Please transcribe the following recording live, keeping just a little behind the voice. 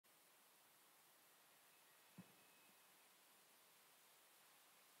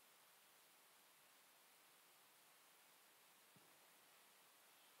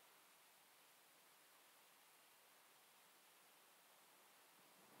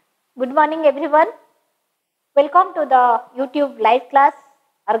Good morning everyone. Welcome to the YouTube live class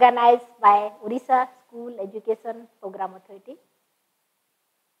organized by Odisha School Education Program Authority.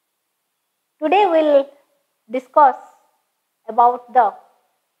 Today we will discuss about the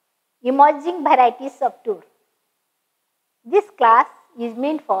emerging varieties of tour. This class is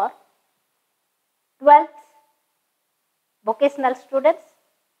meant for 12th vocational students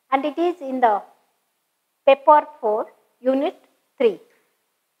and it is in the paper 4 unit 3.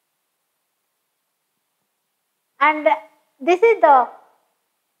 And this is the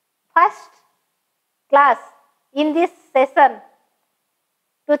first class in this session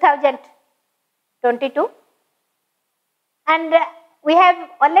 2022, and we have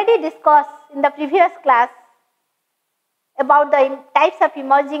already discussed in the previous class about the types of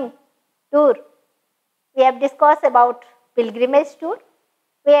emerging tour. We have discussed about pilgrimage tour,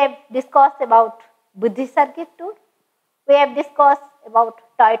 we have discussed about Buddhist circuit tour, we have discussed about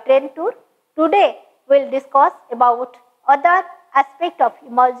toy train tour. Today we will discuss about other aspect of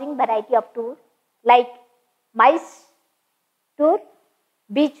emerging variety of tour like mice tour,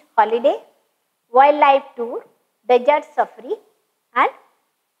 beach holiday, wildlife tour, desert safari and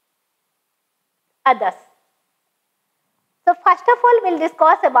others. So first of all we will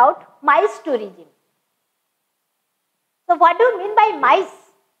discuss about mice tourism. So what do you mean by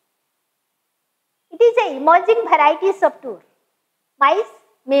mice? It is a emerging varieties of tour. Mice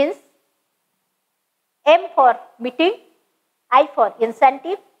means M for meeting, I for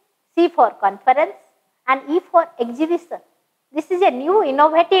incentive, C for conference and E for exhibition. This is a new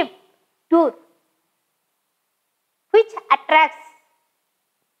innovative tour which attracts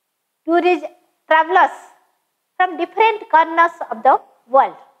tourist travelers from different corners of the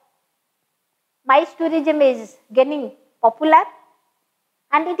world. Mice tourism is gaining popular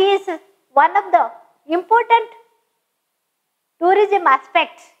and it is one of the important tourism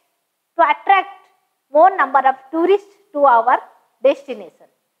aspects to attract more number of tourists to our destination.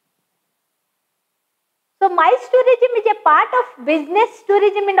 So mice tourism is a part of business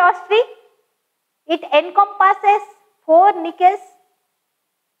tourism industry. It encompasses 4 niches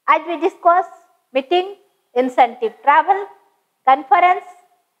as we discussed: meeting, incentive travel, conference,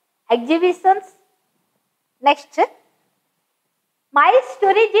 exhibitions. Next, mice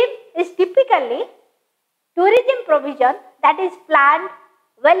tourism is typically tourism provision that is planned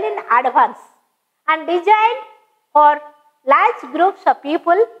well in advance and designed for large groups of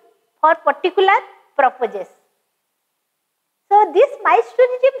people for particular purposes. So this mice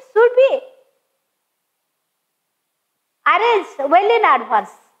tourism should be arranged well in advance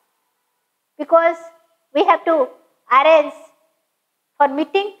because we have to arrange for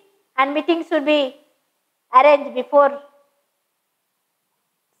meeting and meeting should be arranged before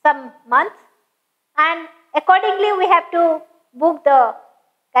some months and accordingly we have to book the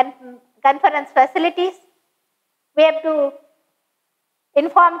conference facilities, we have to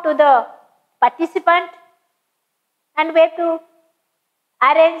inform to the participant and we have to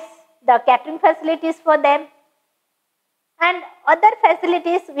arrange the catering facilities for them and other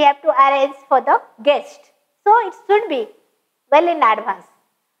facilities we have to arrange for the guest. So it should be well in advance.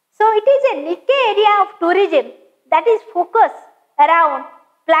 So it is a niche area of tourism that is focused around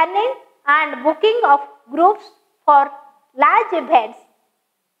planning and booking of groups for large events,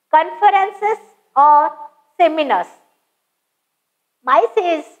 conferences or seminars. Mice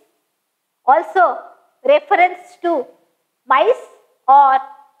is also reference to mice or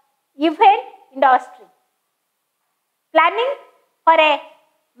event industry. Planning for a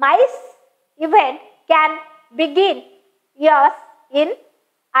mice event can begin years in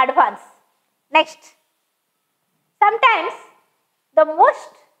advance. Next, sometimes the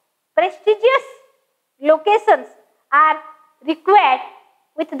most prestigious locations are required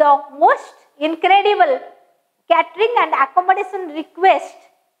with the most incredible catering and accommodation request,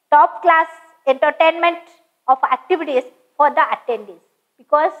 top class entertainment of activities for the attendees,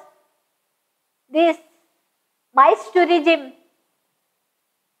 because this mice tourism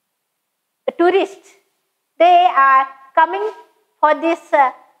tourists, they are coming for this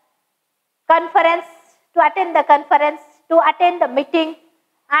conference, to attend the conference, to attend the meeting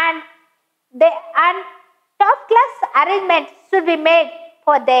and top class arrangements should be made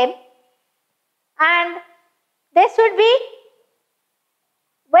for them and they should be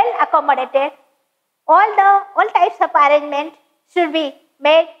well accommodated. All types of arrangement should be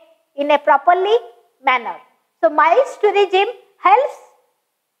made in a properly manner. So mice tourism helps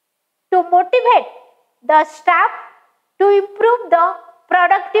to motivate the staff to improve the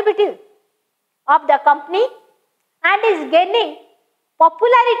productivity of the company and is gaining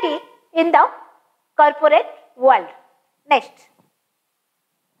popularity in the corporate world. Next,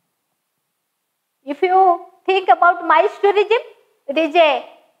 If you think about MICE tourism, it is a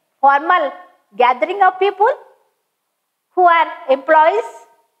formal gathering of people who are employees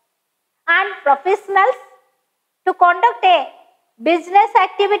and professionals to conduct a business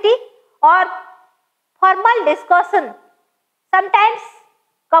activity or formal discussion, sometimes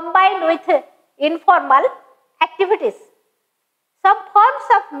combined with informal activities. Some forms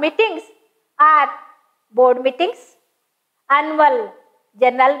of meetings are board meetings, annual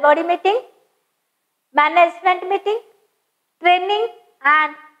general body meeting, management meeting, training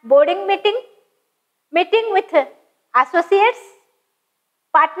and boarding meeting, meeting with associates,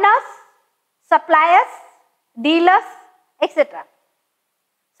 partners, suppliers, dealers, etc.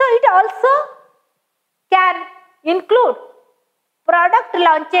 So it also can include product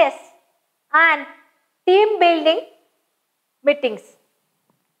launches and team building meetings.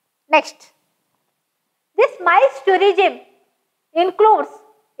 Next, this MICE tourism includes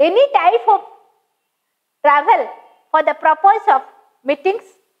any type of travel for the purpose of meetings.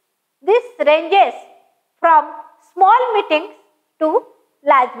 This ranges from small meetings to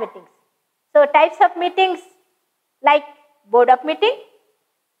large meetings. So types of meetings like board of meeting,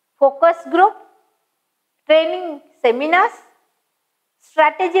 focus group, training seminars,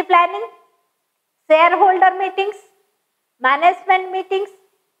 strategy planning, shareholder meetings, management meetings,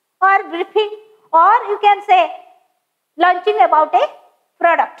 or briefing, or you can say launching about a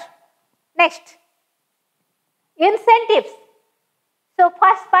product. Next, incentives. So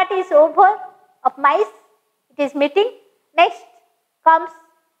first part is over of MICE, it is meeting. Next comes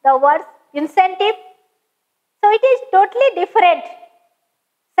the word incentive. So it is totally different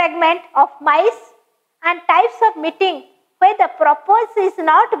segment of MICE and types of meeting where the purpose is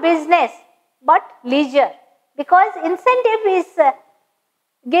not business but leisure, because incentive is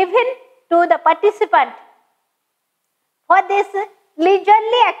given to the participant for this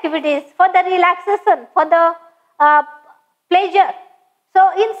leisurely activities, for the relaxation, for the pleasure.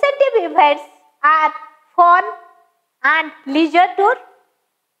 So incentive events are fun and leisure tour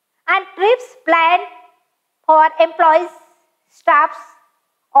and trips planned for employees, staffs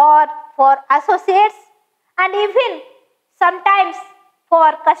or for associates, and even sometimes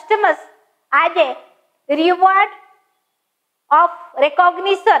for customers as a reward of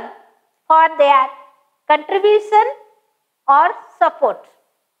recognition for their contribution or support.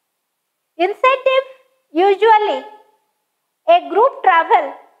 Incentive usually a group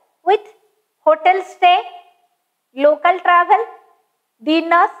travel with hotel stay, local travel,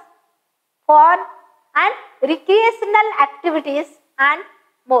 dinners, fun and recreational activities and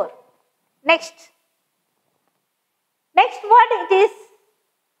more. Next word it is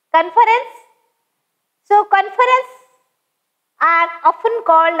conference. So conference are often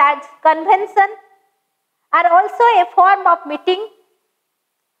called as convention, are also a form of meeting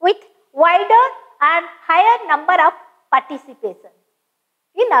with wider and higher number of participation.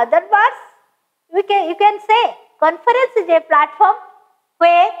 In other words, you can say conference is a platform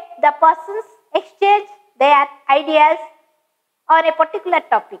where the persons exchange their ideas on a particular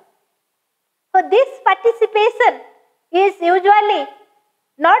topic. So this participation is usually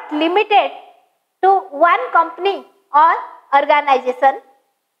not limited to one company or organization.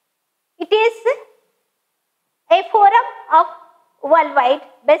 It is a forum of worldwide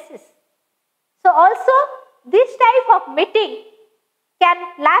basis. So also this type of meeting can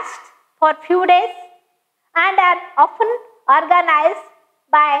last for few days and are often organized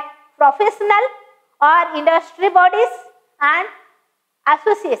by professional or industry bodies and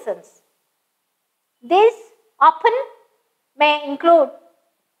associations. These often may include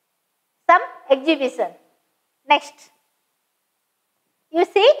some exhibition. Next, you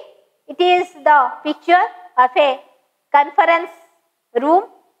see it is the picture of a conference room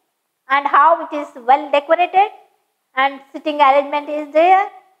and how it is well decorated and sitting arrangement is there,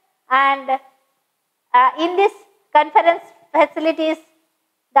 and in this conference facilities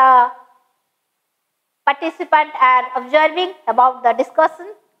the participants are observing about the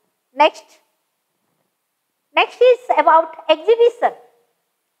discussion. Next is about exhibition.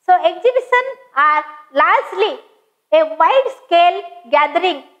 So exhibition are largely a wide scale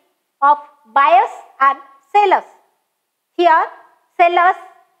gathering of buyers and sellers. Here sellers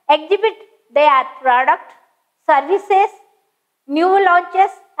exhibit their product, services, new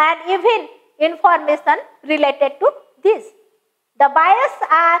launches and even information related to this. The buyers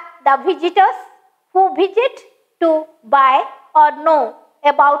are the visitors who visit to buy or know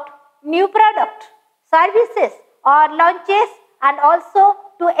about new product, services or launches and also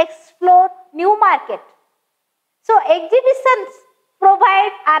to explore new market. So exhibitions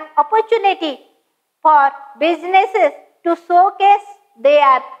provide an opportunity for businesses to showcase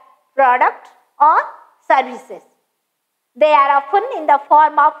their product or services. They are often in the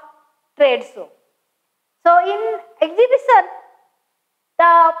form of trade show. So in exhibition,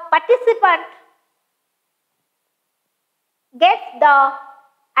 the participant gets the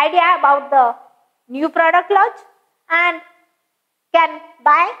idea about the new product launch and can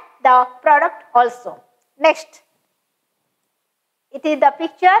buy the product also. Next, it is the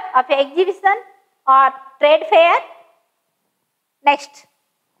picture of an exhibition or trade fair. Next,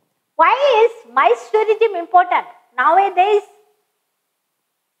 why is MICE tourism important? Nowadays,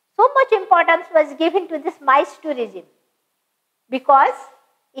 so much importance was given to this MICE tourism because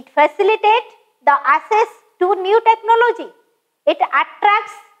it facilitates the access to new technology. It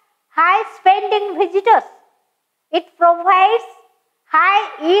attracts high spending visitors. It provides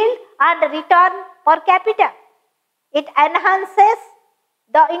high yield and return per capita. It enhances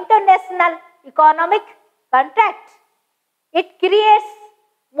the international economic contract. It creates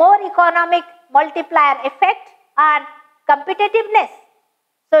more economic multiplier effect and competitiveness.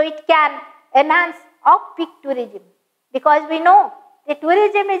 So it can enhance off-peak tourism because we know the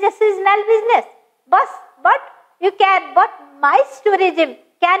tourism is a seasonal business. But MICE tourism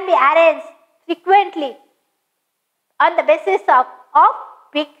can be arranged frequently on the basis of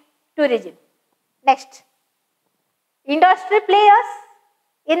off-peak tourism. Next, industry players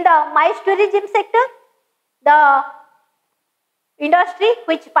in the MICE tourism sector. The industry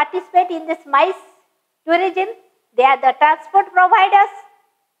which participate in this MICE tourism, they are the transport providers.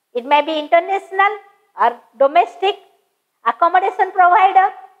 It may be international or domestic accommodation provider.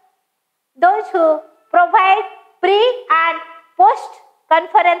 Those who provide pre and post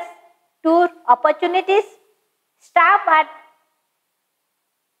conference tour opportunities, staff at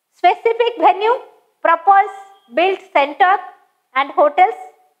specific venue, proposed built center and hotels,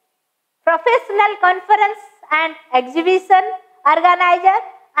 professional conference and exhibition organizer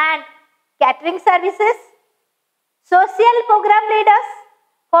and catering services, social program leaders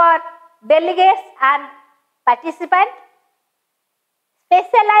for delegates and participants,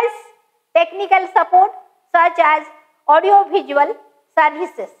 specialized technical support such as audio-visual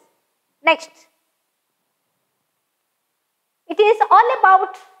services. Next, it is all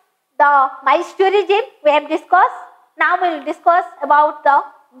about the MICE tourism we have discussed. Now we will discuss about the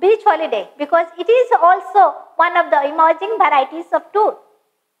beach holiday because it is also one of the emerging varieties of tour.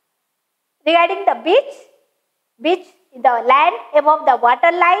 Regarding the beach is the land above the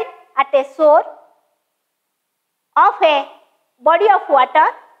water line at a shore of a body of water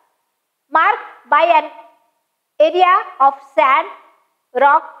marked by an area of sand,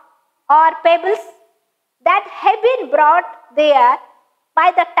 rock or pebbles that have been brought there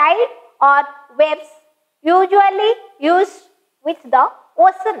by the tide or waves usually used with the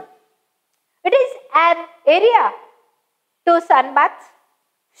ocean. It is an area to sunbathe,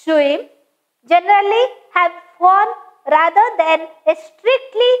 swim, generally have fun rather than a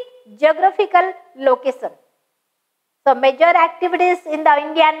strictly geographical location. So major activities in the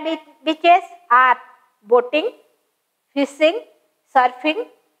Indian beaches are boating, fishing, surfing,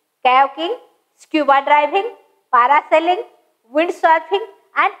 kayaking, scuba diving, parasailing, windsurfing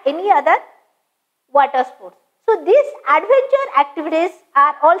and any other water sports. So these adventure activities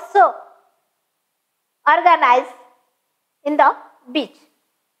are also organized in the beach.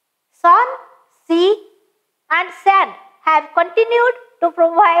 Sun, sea and sand have continued to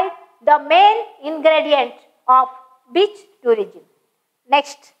provide the main ingredient of beach tourism.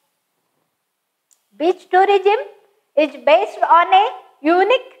 Next, beach tourism is based on a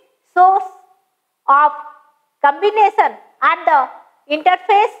unique source of combination at the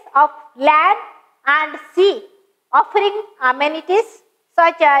interface of land and sea, offering amenities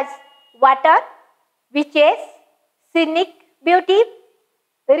such as water, beaches, scenic beauty,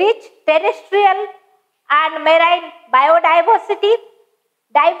 rich terrestrial and marine biodiversity,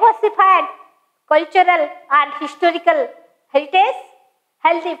 diversified cultural and historical heritage,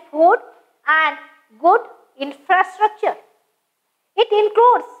 healthy food and good infrastructure. It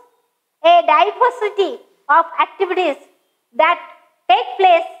includes a diversity of activities that take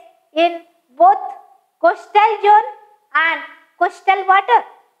place in both coastal zone and coastal water,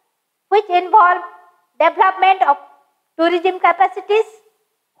 which involve development of tourism capacities,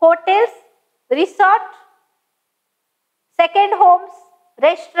 hotels, resort, second homes,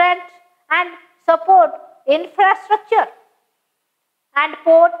 restaurant and support infrastructure and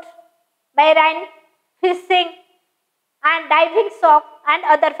port, marine, fishing and diving shop and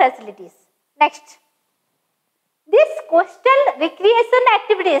other facilities. Next, these coastal recreation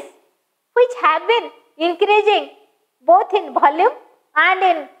activities which have been increasing both in volume and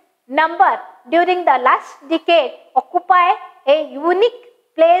in number during the last decade occupy a unique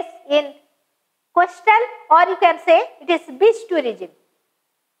place in coastal, or you can say it is beach tourism.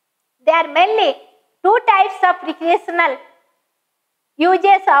 There are mainly two types of recreational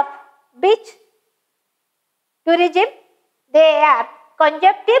uses of beach tourism. They are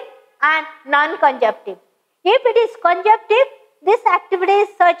conjunctive and non-conjunctive. If it is conjunctive, these activities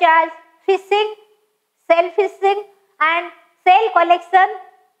such as fishing, shell fishing and shell collection,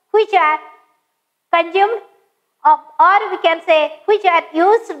 which are consumed or we can say which are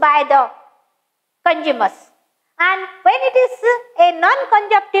used by the consumers. And when it is a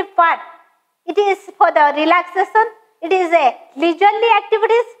non-conjunctive part, it is for the relaxation, it is a leisurely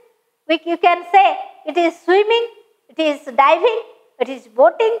activities, which you can say it is swimming, it is diving, it is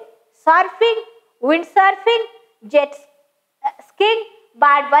boating, surfing, windsurfing, jet skiing,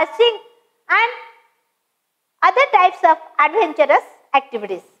 bird watching and other types of adventurous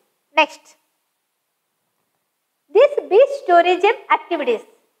activities. Next, these beach tourism activities.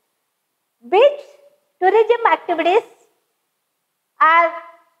 Beach tourism activities are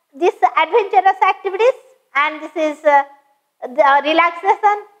these adventurous activities, and this is the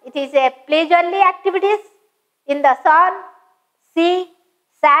relaxation. It is a leisurely activities in the sun, sea,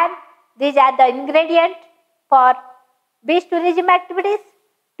 sand. These are the ingredients for beach tourism activities.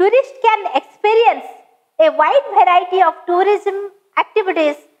 Tourists can experience a wide variety of tourism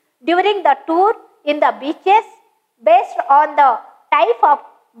activities during the tour in the beaches based on the type of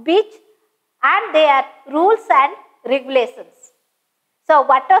beach and their rules and regulations. So,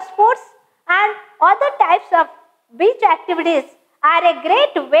 water sports and other types of beach activities are a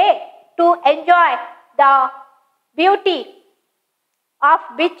great way to enjoy the beauty of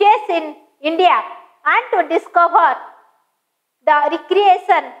beaches in India and to discover the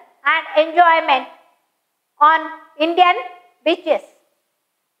recreation and enjoyment on Indian beaches.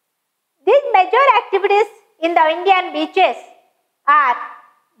 These major activities in the Indian beaches are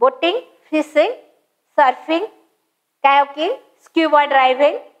boating, fishing, surfing, kayaking, scuba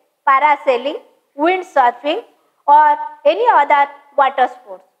diving, parasailing, windsurfing or any other water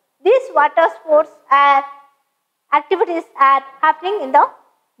sports. These water sports activities are happening in the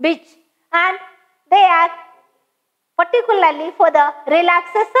beach and they are particularly for the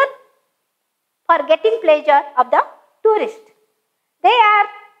relaxation, for getting pleasure of the tourist. They are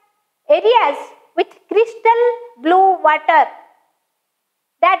areas with crystal blue water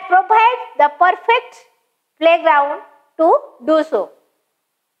that provide the perfect playground to do so.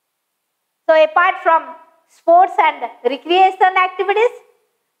 So, apart from sports and recreation activities,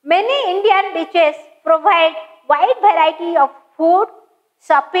 many Indian beaches provide wide variety of food,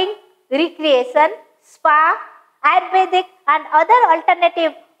 shopping, recreation, spa, Ayurvedic and other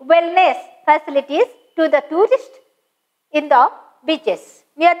alternative wellness facilities to the tourists in the beaches,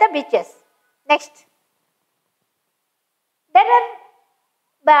 near the beaches. Next, there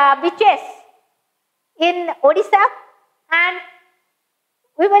are beaches in Odisha and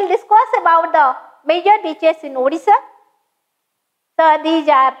we will discuss about the major beaches in Odisha. So, these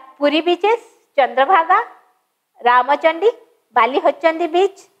are Puri beaches, Chandrabhaga, Ramachandi, Balihachandi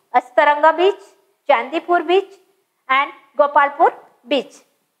beach, Astaranga beach, Chandipur beach and Gopalpur beach.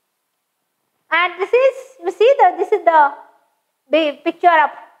 And this is, you see this is the picture of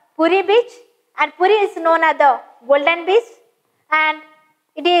Puri beach, and Puri is known as the Golden Beach and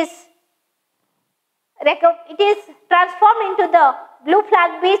it is transformed into the Blue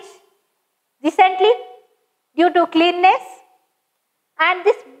Flag beach recently due to cleanness, and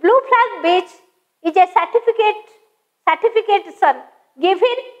this Blue Flag beach is a certification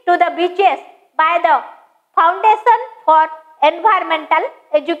given to the beaches by the Foundation for Environmental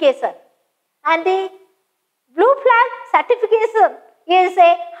Education, and the Blue Flag certification is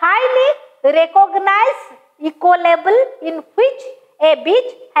a highly recognized eco-label in which a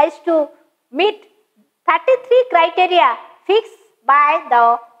beach has to meet 33 criteria fixed by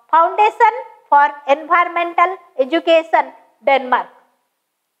the Foundation for Environmental Education, Denmark.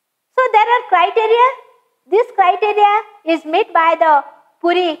 So, there are criteria. This criteria is met by the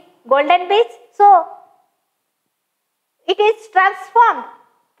Puri Golden Beach. So, it is transformed.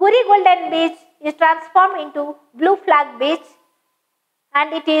 Puri Golden Beach is transformed into Blue Flag Beach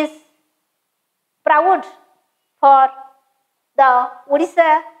and it is proud for the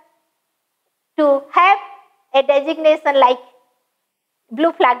Odisha to have a designation like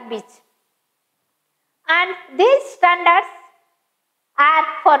Blue Flag Beach. And these standards are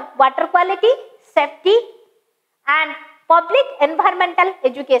for water quality, safety and public environmental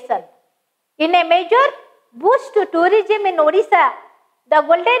education. In a major boost to tourism in Odisha, the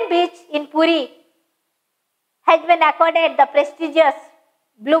Golden Beach in Puri has been accorded the prestigious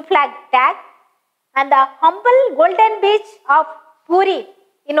Blue Flag tag, and the humble Golden Beach of Puri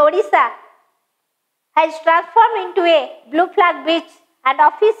in Odisha has transformed into a blue flag beach and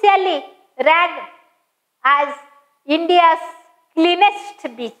officially ranked as India's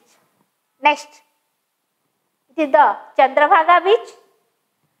cleanest beach. Next, it is the Chandrabhaga beach.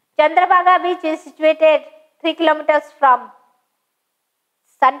 Chandrabhaga beach is situated 3 kilometers from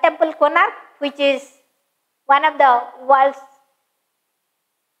Sun Temple, Konark, which is one of the world's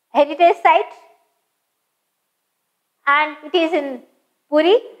heritage sites, and it is in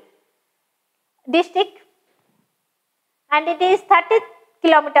Puri district, and it is 30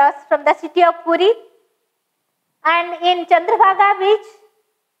 kilometers from the city of Puri. And in Chandrabhaga beach,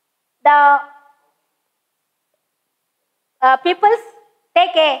 the peoples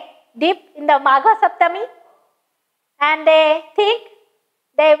take a dip in the Magha Saptami, and they think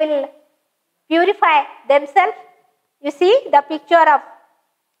they will purify themselves. You see the picture of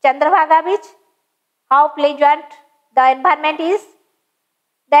Chandrabhaga beach, how pleasant the environment is.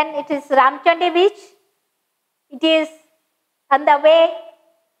 Then it is Ramchandi beach. It is on the way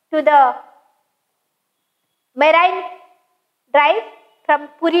to the Marine Drive from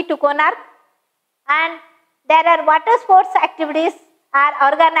Puri to Konark, and there are water sports activities are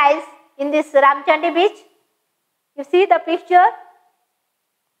organized in this Ramchandi beach. You see the picture,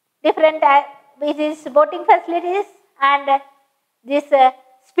 different beaches, boating facilities, and this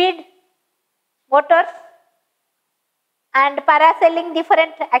speed motors and parasailing,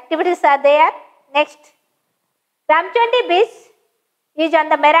 different activities are there. Next, Ramchandi beach is on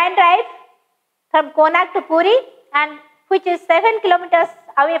the Marine Drive from Konark to Puri, and which is 7 kilometers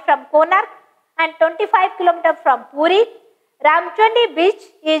away from Konark and 25 kilometers from Puri. Ramchandi beach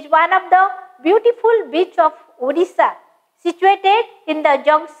is one of the beautiful beach of Odisha, situated in the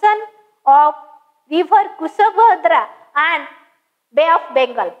junction of river Kushabhadra and Bay of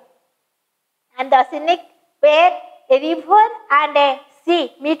Bengal, and the scenic where a river and a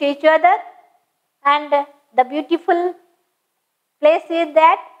sea meet each other, and the beautiful place is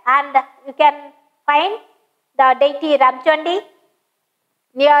that, and you can find the deity Ramchandi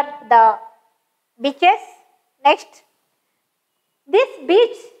near the beaches. Next, this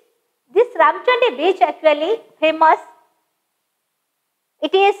beach, this Ramchandi beach actually famous.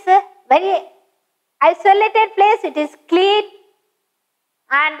 It is a very isolated place. It is clean,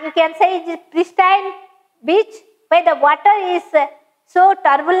 and you can say it is pristine beach where the water is so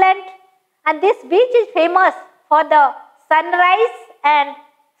turbulent, and this beach is famous for the sunrise and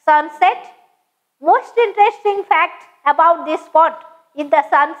sunset. Most interesting fact about this spot is the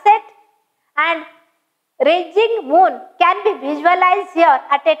sunset and rising moon can be visualized here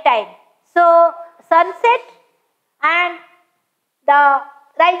at a time. So sunset and the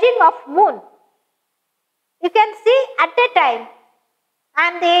rising of moon you can see at a time,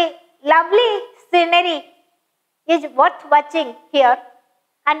 and the lovely scenery is worth watching here.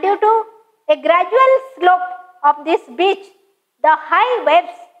 And due to a gradual slope of this beach, the high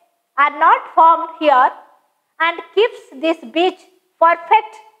waves are not formed here and keeps this beach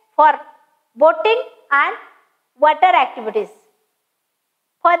perfect for boating and water activities.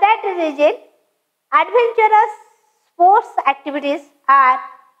 For that reason, adventurous sports activities are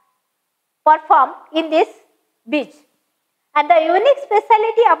performed in this beach. And the unique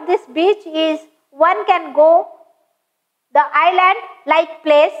speciality of this beach is one can go the island-like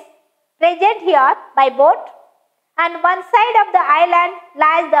place present here by boat, and one side of the island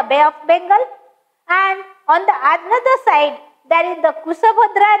lies the Bay of Bengal, and on the other side there is the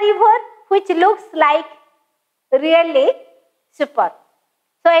Kushabhadra river, which looks like really super.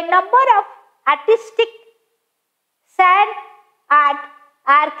 So a number of artistic sand art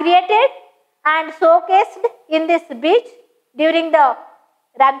are created and showcased in this beach during the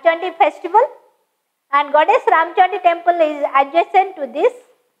Ramchandi festival, and Goddess Ramchandi temple is adjacent to this,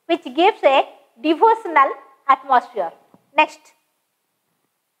 which gives a devotional atmosphere. Next,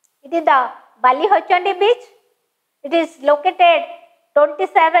 it is the Balihachandi beach. It is located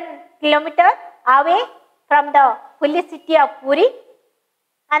 27 kilometers away from the holy city of Puri,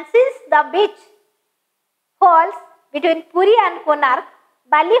 and since the beach falls between Puri and Konark,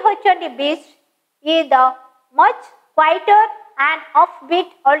 Balihachandi beach is the much quieter and offbeat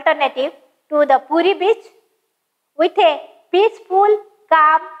alternative to the Puri beach, with a peaceful,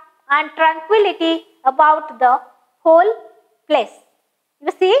 calm and tranquility about the whole place.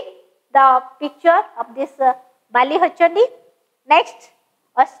 You see the picture of this Balihachandi. Next,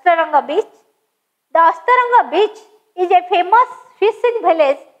 Astaranga beach. The Astaranga beach is a famous fishing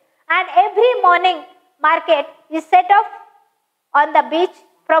village, and every morning market is set up on the beach,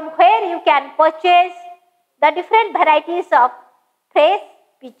 from where you can purchase the different varieties of fresh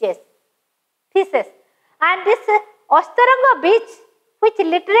fishes. And this Astaranga beach, which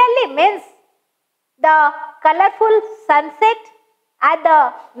literally means The colorful sunset, as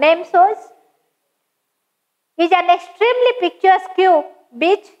the name shows, is an extremely picturesque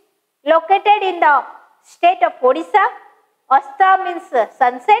beach located in the state of Odisha. Asta means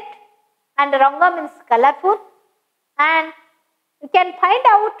sunset and Ranga means colorful, and you can find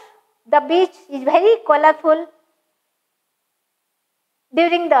out the beach is very colorful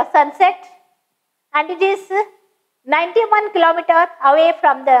during the sunset, and it is 91 kilometers away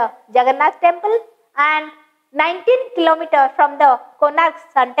from the Jagannath temple and 19 kilometers from the Konark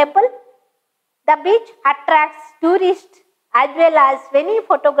Sun temple. The beach attracts tourists as well as many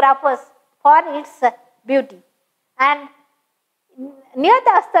photographers for its beauty. And near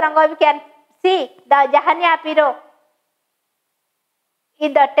the Astaranga, we can see the Jahanya Piro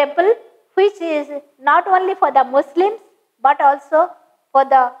in the temple, which is not only for the Muslims but also for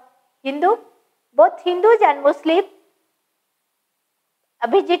the Hindu. Both Hindus and Muslims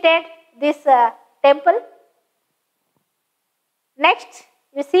visited this temple. Next,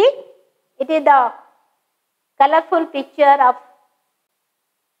 you see, it is the colorful picture of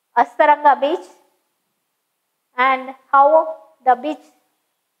Astaranga beach and how the beach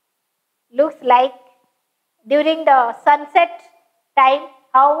looks like during the sunset time,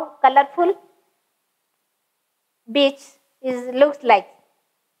 how colorful beach looks like.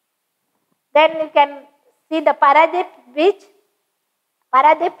 Then you can see the Paradip beach,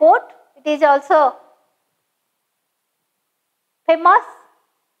 Paradip port. It is also famous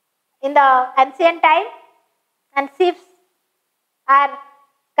in the ancient time, and ships are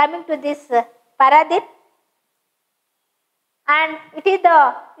coming to this Paradip. And it is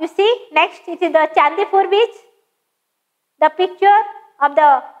the, you see, next it is the Chandipur beach, the picture of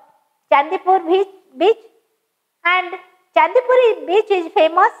the Chandipur beach. And Chandipur beach is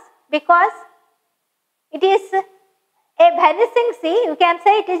famous because it is a vanishing sea. You can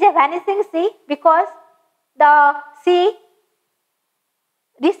say it is a vanishing sea because the sea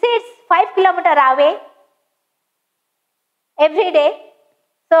recedes 5 kilometers away every day.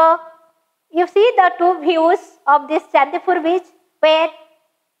 So you see the two views of this Chandipur beach, where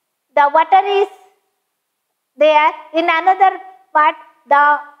the water is there. In another part,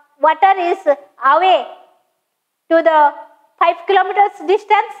 the water is away to the 5 kilometers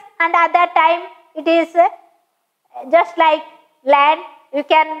distance, and at that time it is just like land. You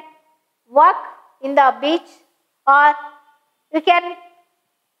can walk in the beach, or you can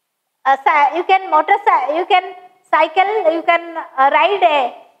cycle, you can ride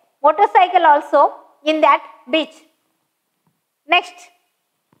a motorcycle also in that beach. Next,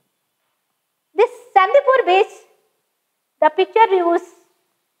 this Chandipur beach, the picture you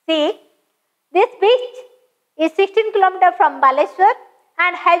see, this beach is 16 kilometers from Baleshwar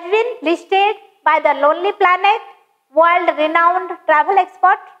and has been listed by the Lonely Planet, world-renowned travel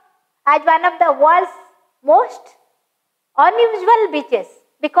expert, as one of the world's most unusual beaches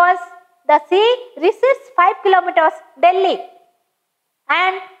because the sea recedes 5 kilometers daily,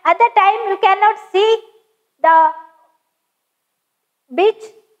 and at the time you cannot see the beach,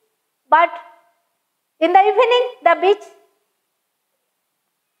 but in the evening the beach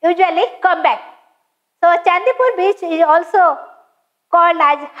usually come back. So Chandipur beach is also called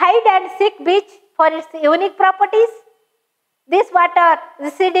as hide and seek beach for its unique properties. This water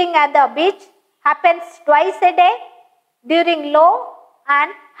receding at the beach happens twice a day during low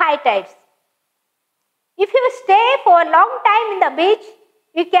and high tides. If you stay for a long time in the beach,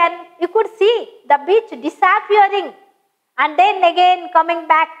 you could see the beach disappearing and then again coming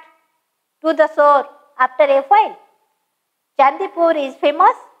back to the shore after a while. Chandipur is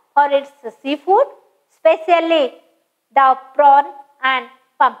famous for its seafood, especially the prawn and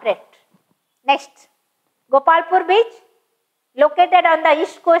pomfret. Next, Gopalpur beach, located on the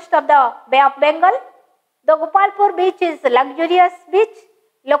east coast of the Bay of Bengal. The Gopalpur beach is a luxurious beach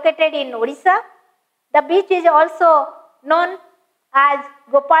located in Odisha. The beach is also known as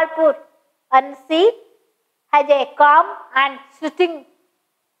Gopalpur and sea, has a calm and soothing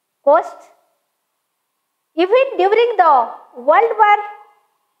coast. Even during the World War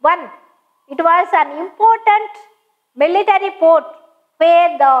I, it was an important military port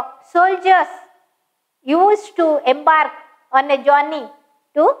where the soldiers used to embark on a journey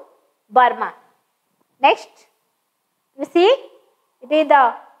to Burma. Next, you see, it is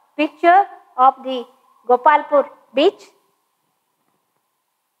the picture of the Gopalpur beach.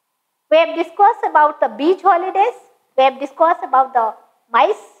 We have discussed about the beach holidays. We have discussed about the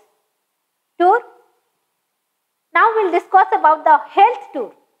MICE tour. Now we will discuss about the health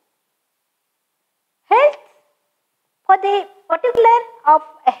tour. Health, for the particular of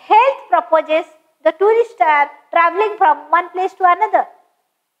health purposes, the tourists are traveling from one place to another.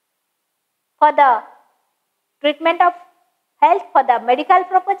 For the treatment of health for the medical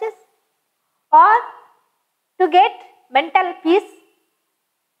purposes, or to get mental peace.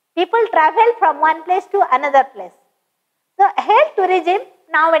 People travel from one place to another place. So health tourism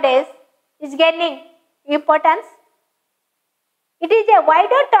nowadays is gaining importance. It is a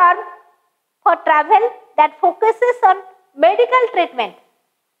wider term for travel that focuses on medical treatment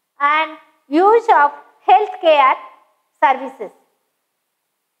and use of healthcare services.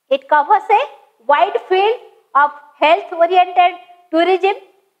 It covers a wide field of health-oriented tourism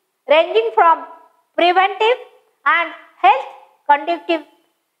ranging from preventive and health conductive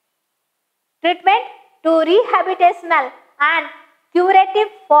treatment to rehabilitational and curative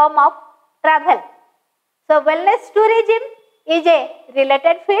form of travel. So wellness tourism is a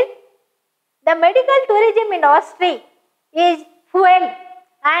related field. The medical tourism industry is fueled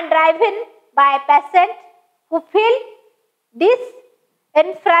and driven by patients who feel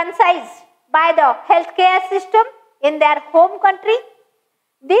disenfranchised by the healthcare system in their home country.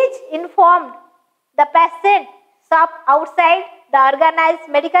 This informed the patient shop outside the organized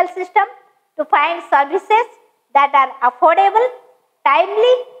medical system to find services that are affordable,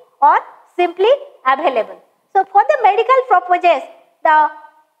 timely, or simply available. So for the medical purposes, the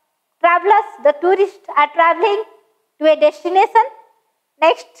travelers, the tourists are traveling to a destination.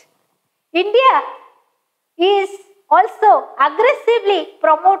 Next, India is also aggressively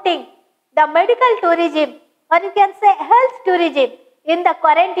promoting the medical tourism, or you can say health tourism, in the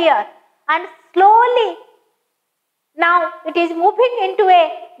current year, and slowly now it is moving into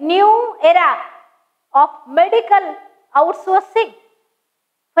a new era of medical outsourcing,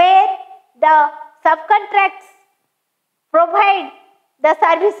 where the subcontracts provide the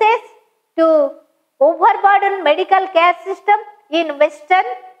services to overburden medical care system in Western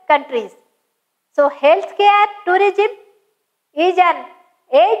countries. So healthcare tourism is an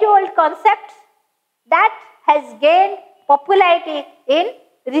age-old concept that has gained popularity in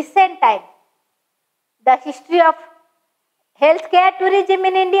recent times. The history of healthcare tourism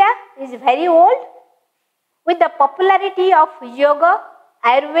in India is very old, with the popularity of yoga,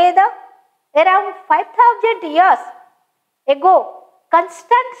 Ayurveda. Around 5,000 years ago,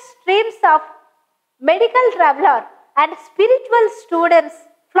 constant streams of medical travelers and spiritual students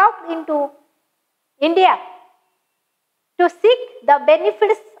flocked into India to seek the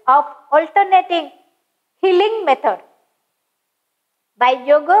benefits of alternating healing method. By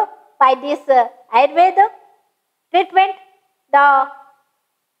yoga, by this Ayurveda treatment, the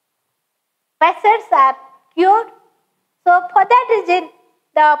patients are cured. So for that reason,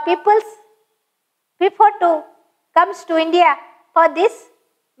 the peoples prefer to comes to India for this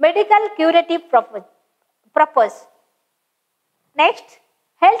medical curative purpose. Next,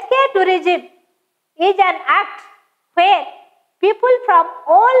 healthcare tourism is an act where people from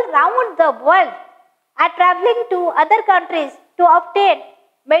all around the world are traveling to other countries to obtain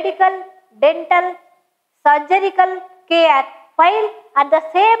medical, dental, surgical care, while at the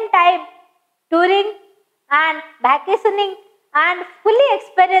same time touring and vacationing and fully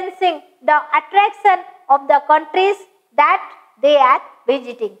experiencing the attraction of the countries that they are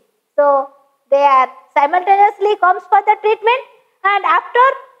visiting. So they are simultaneously comes for the treatment, and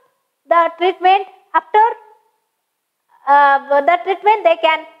after the treatment, they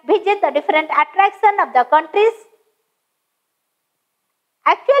can visit the different attraction of the countries.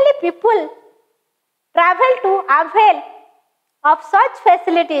 Actually, people travel to avail of such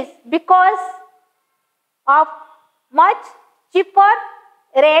facilities because of much cheaper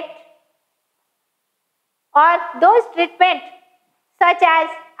rate, or those treatments such as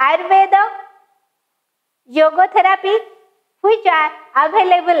Ayurveda, yoga therapy, which are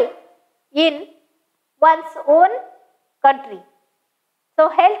available in one's own country. So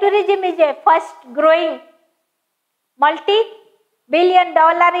health tourism is a fast growing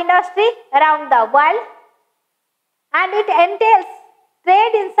multi-billion-dollar industry around the world, and it entails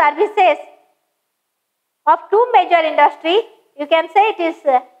trade in services of two major industries. You can say it is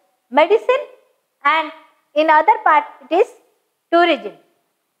medicine, and in other part it is tourism.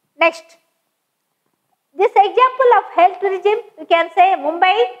 Next, this example of health tourism, you can say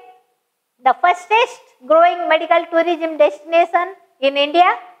Mumbai, the fastest growing medical tourism destination in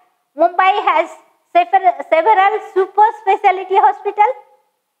India. Mumbai has several super specialty hospitals,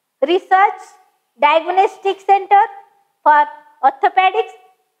 research, diagnostic center for orthopedics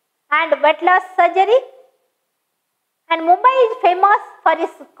and weight loss surgery. And Mumbai is famous for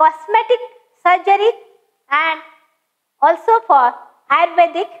its cosmetic surgery and also for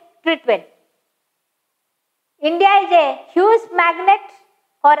Ayurvedic treatment. India is a huge magnet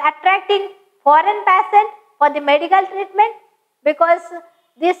for attracting foreign patients for the medical treatment, because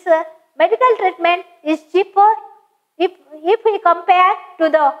this medical treatment is cheaper if we compare to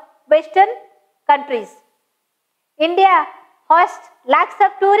the Western countries. India hosts lakhs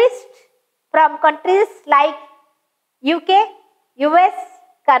of tourists from countries like UK, US,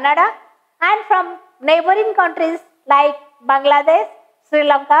 Canada, and from neighboring countries like Bangladesh, Sri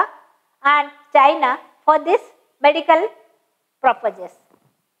Lanka, and China for this medical purposes.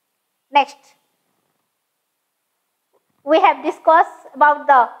 Next, we have discussed about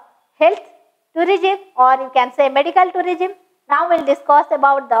the health tourism, or you can say medical tourism. Now we will discuss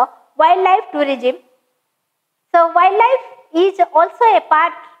about the wildlife tourism. So wildlife is also a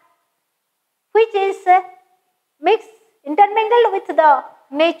part which is mixed, intermingled with the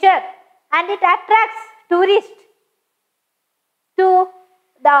nature, and it attracts tourists to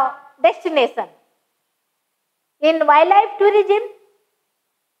the destination. In wildlife tourism,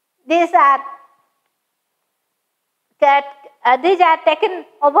 these are taken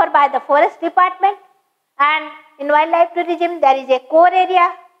over by the forest department, and in wildlife tourism there is a core area,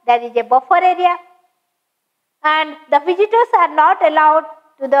 there is a buffer area, and the visitors are not allowed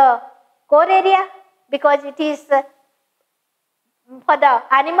to the core area because it is for the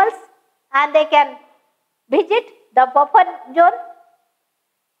animals, and they can visit the buffer zone.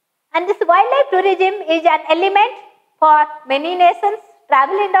 And this wildlife tourism is an element for many nations.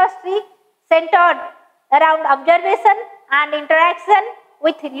 Travel industry centered around observation and interaction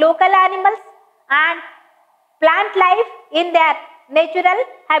with local animals and plant life in their natural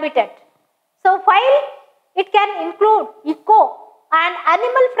habitat. So while it can include eco and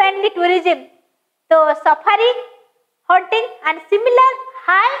animal friendly tourism, so safari, hunting and similar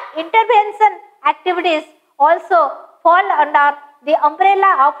high intervention activities also fall under the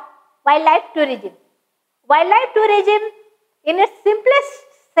umbrella of wildlife tourism. Wildlife tourism in its simplest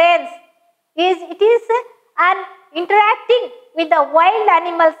sense is an interacting with the wild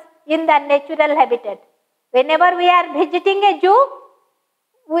animals in the natural habitat. Whenever we are visiting a zoo,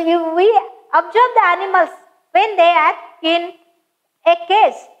 we observe the animals when they are in a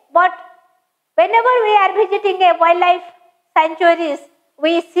cage, but whenever we are visiting a wildlife sanctuaries,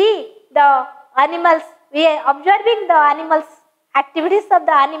 we see the animals, we are observing the animals, activities of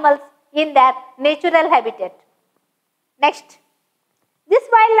the animals in their natural habitat. Next, this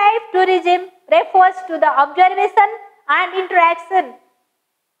wildlife tourism refers to the observation and interaction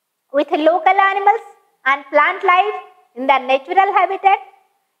with local animals and plant life in their natural habitat.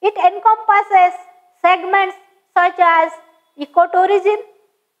 It encompasses segments such as ecotourism,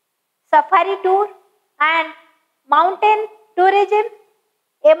 safari tour and mountain tourism,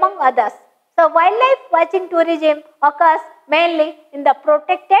 among others. So wildlife watching tourism occurs mainly in the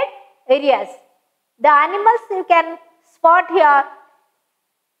protected areas. The animals you can spot here: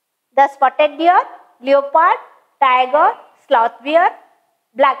 the spotted deer, leopard, tiger, sloth bear,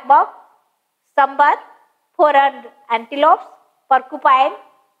 black buck, sambar, four-horned antelopes, porcupine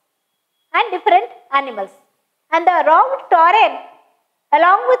and different animals. And the rugged terrain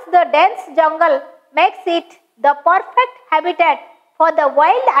along with the dense jungle makes it the perfect habitat for the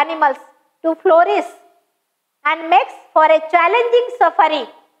wild animals to flourish and makes for a challenging safari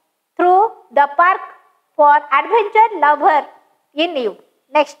through the park for adventure lover in you.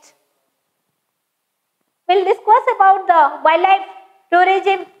 Next, we will discuss about the wildlife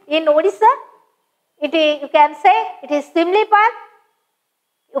tourism in Odisha. You can say it is Simli Park,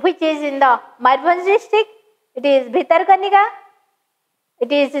 which is in the Mayurbhanj district. It is Bhitarkanika.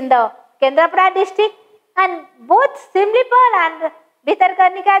 It is in the Kendrapada district. And both Simlipal and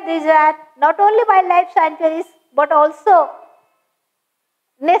Bhitarkanika, these are not only wildlife sanctuaries but also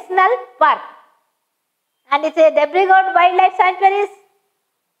national park. And it's a Debrigad wildlife sanctuaries.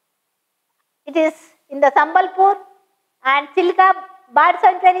 It is in the Sambalpur and Chilka bird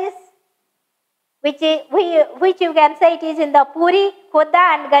sanctuaries, which you can say it is in the Puri, Khordha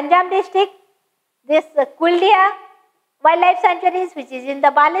and Ganjam district. This Kuldia wildlife sanctuaries, which is in the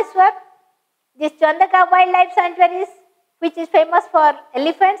Baleswar. This Chandaka wildlife sanctuaries, which is famous for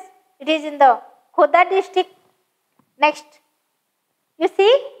elephants. It is in the Khordha district. Next, you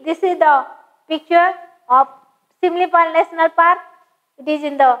see, this is the picture of Simlipal National Park. It is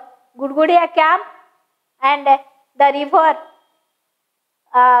in the Gudgudia camp, and the river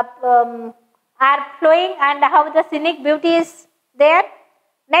are flowing and how the scenic beauty is there.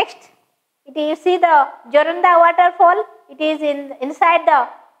 Next, you see the Jorunda waterfall. It is inside the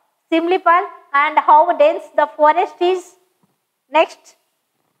Simlipal, and how dense the forest is. Next,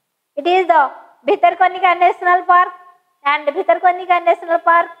 it is the Bhitarkanika National Park, and Bhitarkanika National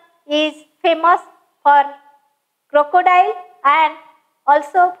Park is famous for crocodile and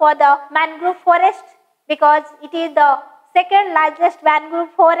also for the mangrove forest, because it is the second largest mangrove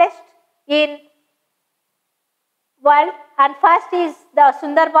forest in world, and first is the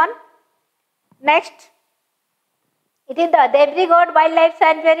Sundarban. Next, it is the Debrigad Wildlife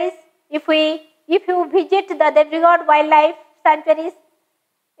Sanctuaries. If you visit the Debrigad Wildlife Sanctuaries,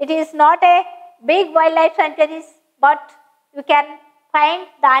 it is not a big wildlife sanctuaries, but you can find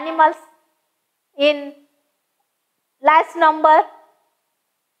the animals in large number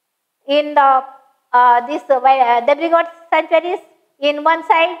in the Debrigad sanctuaries. In one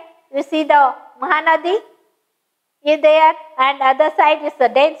side you see the Mahanadi is there, and other side is the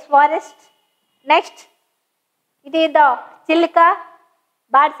dense forest. Next, it is the Chilka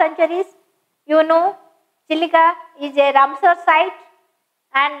bird sanctuaries. You know, Chilka is a Ramsar site,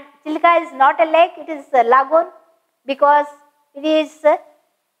 and Chilka is not a lake, it is a lagoon, because it is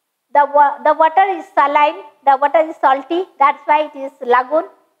the water is saline, the water is salty, that's why it is lagoon,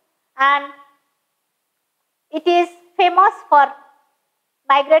 and it is famous for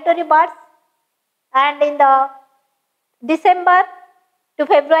migratory birds. And in the December to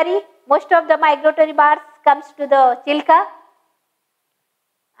February, most of the migratory birds comes to the Chilka.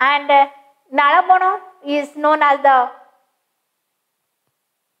 And Nalabono is known as the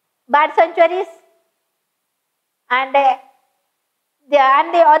bird sanctuaries, and the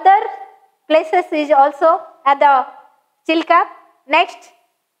other places is also at the Chilka. Next,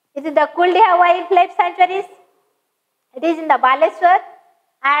 it is the Kuldiha Wildlife Sanctuaries. It is in the Baleswar,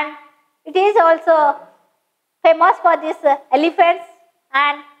 and it is also famous for these elephants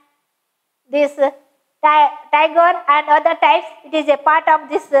and this tiger and other types. It is a part of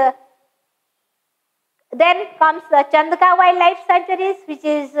this. Then comes the Chandka Wildlife Sanctuaries, which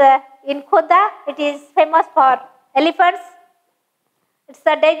is in Khoda. It is famous for elephants. It's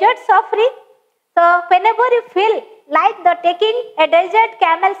a desert safari. So whenever you feel like taking a desert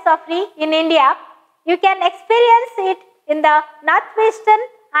camel safari in India, you can experience it in the northwestern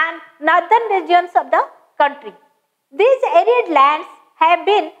and northern regions of the country. These arid lands have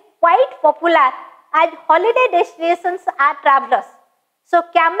been quite popular as holiday destinations are travelers. So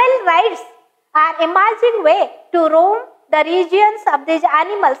camel rides are emerging way to roam the regions of these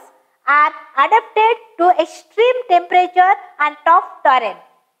animals are adapted to extreme temperature and tough terrain.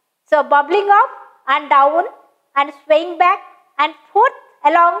 So bubbling up and down and swaying back and forth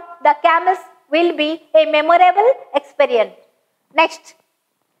along the camels will be a memorable experience. Next,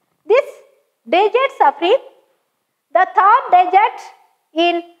 this desert safari, the Thar desert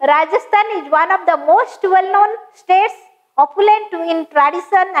in Rajasthan is one of the most well-known states, opulent in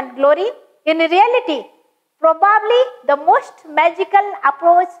tradition and glory. In reality, probably the most magical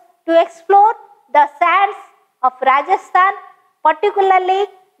approach to explore the sands of Rajasthan, particularly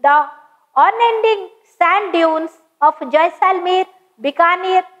the unending sand dunes of Jaisalmer,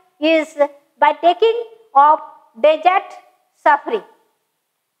 Bikaner, is by taking up desert safari.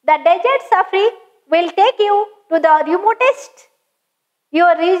 The desert safari will take you to the remotest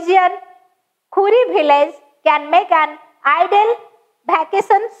your region. Khuri village can make an ideal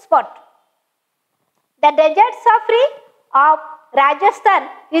vacation spot. The desert safari of Rajasthan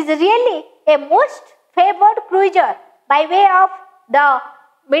is really a most favored cruiser by way of the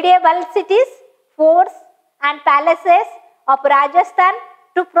medieval cities, forts and palaces of Rajasthan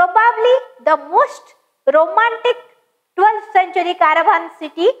to probably the most romantic 12th century caravan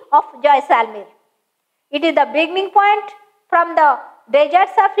city of Jaisalmer. It is the beginning point from the desert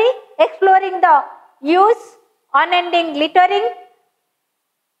safari, exploring the huge, unending glittering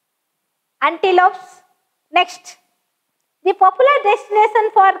antelopes. Next, the popular destination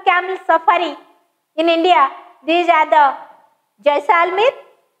for camel safari in India, these are the Jaisalmer,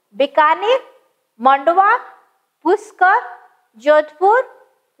 Bikaner, Mandwa, Pushkar, Jodhpur,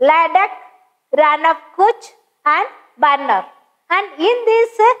 Ladakh, Ran of Kutch and Barnar. And in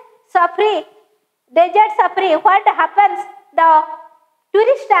this safari, desert safari, what happens? The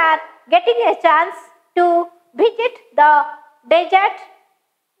tourists are getting a chance to visit the desert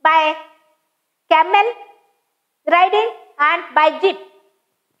by camel riding and by jeep.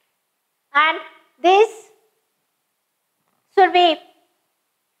 And this should be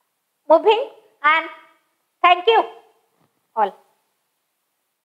moving, and thank you all.